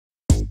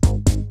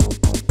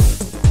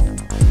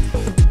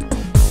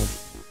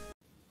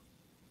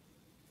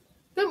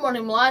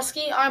morning,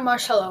 Mulaski. I'm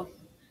Marcelo.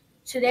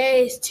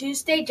 Today is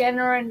Tuesday,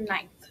 January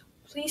 9th.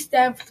 Please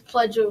stand for the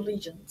Pledge of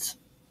Allegiance.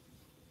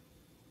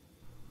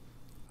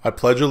 I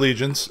pledge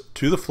allegiance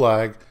to the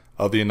flag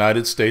of the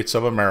United States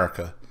of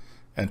America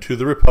and to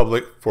the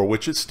republic for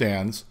which it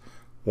stands,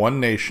 one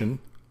nation,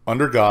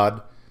 under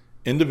God,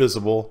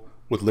 indivisible,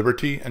 with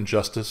liberty and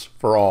justice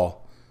for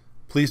all.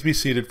 Please be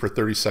seated for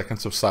 30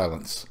 seconds of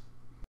silence.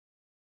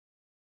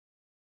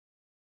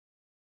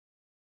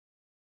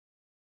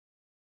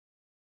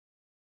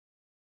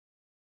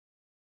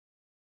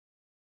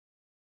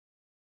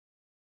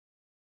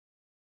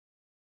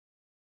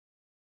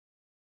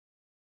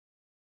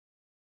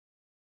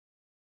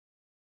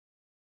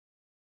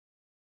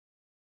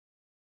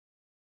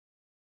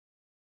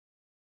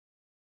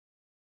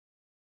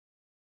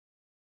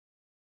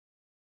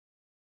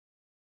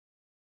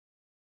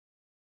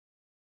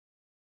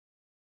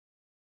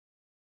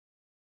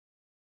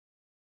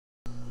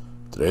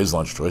 Today's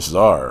lunch choices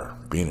are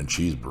bean and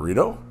cheese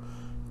burrito,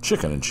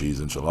 chicken and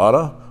cheese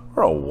enchilada,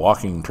 or a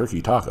walking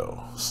turkey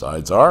taco.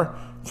 Sides are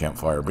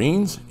campfire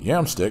beans,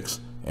 yam sticks,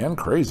 and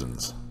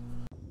craisins.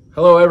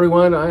 Hello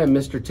everyone, I am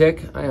Mr.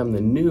 Tick. I am the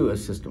new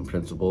assistant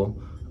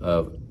principal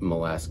of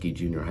Mulaski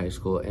Junior High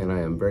School, and I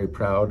am very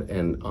proud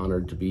and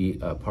honored to be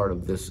a part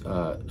of this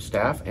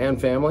staff and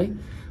family.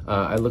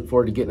 I look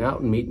forward to getting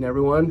out and meeting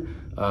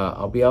everyone.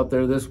 I'll be out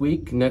there this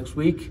week, next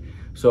week,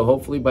 so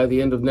hopefully by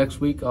the end of next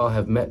week I'll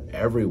have met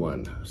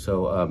everyone.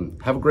 So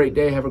have a great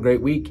day, have a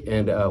great week,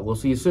 and we'll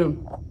see you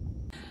soon.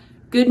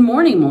 Good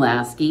morning,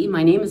 Mulaski.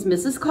 My name is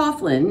Mrs.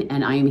 Coughlin,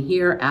 and I am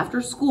here after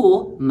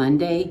school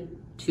Monday,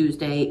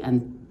 Tuesday,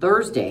 and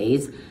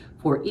Thursdays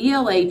for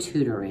ELA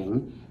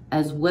tutoring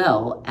as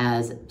well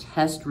as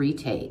test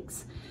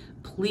retakes.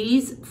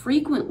 Please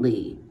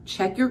frequently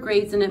check your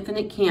grades in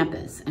Infinite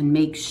Campus and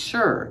make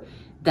sure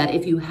that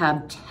if you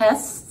have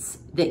tests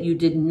that you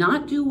did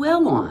not do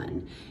well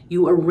on,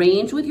 you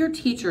arrange with your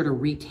teacher to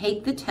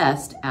retake the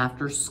test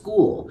after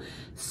school.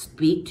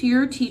 Speak to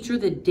your teacher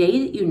the day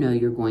that you know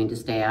you're going to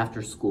stay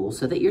after school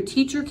so that your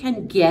teacher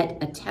can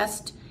get a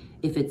test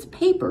if it's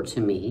paper to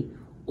me,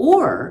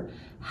 or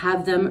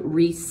have them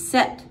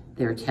reset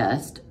their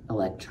test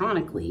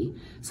electronically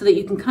so that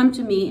you can come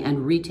to me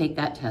and retake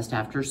that test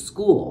after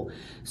school.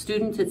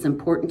 Students, it's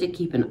important to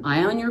keep an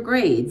eye on your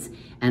grades,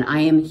 and I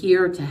am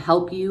here to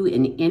help you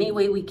in any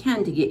way we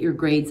can to get your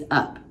grades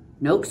up.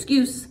 No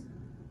excuse.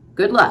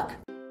 Good luck.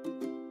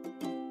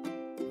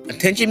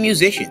 Attention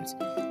musicians.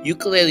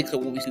 Ukulele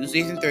Club will be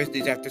Tuesdays and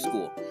Thursdays after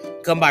school.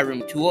 Come by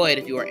room 208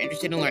 if you are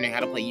interested in learning how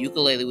to play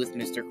ukulele with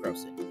Mr.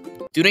 Croson.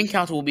 Student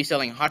Council will be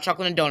selling hot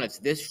chocolate and donuts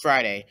this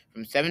Friday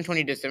from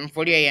 7:20 to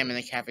 7:40 a.m. in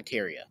the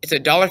cafeteria. It's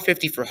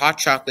 $1.50 for hot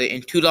chocolate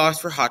and $2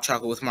 for hot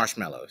chocolate with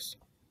marshmallows.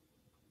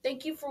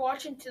 Thank you for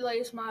watching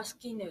today's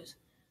Mulaski News.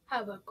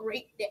 Have a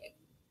great day.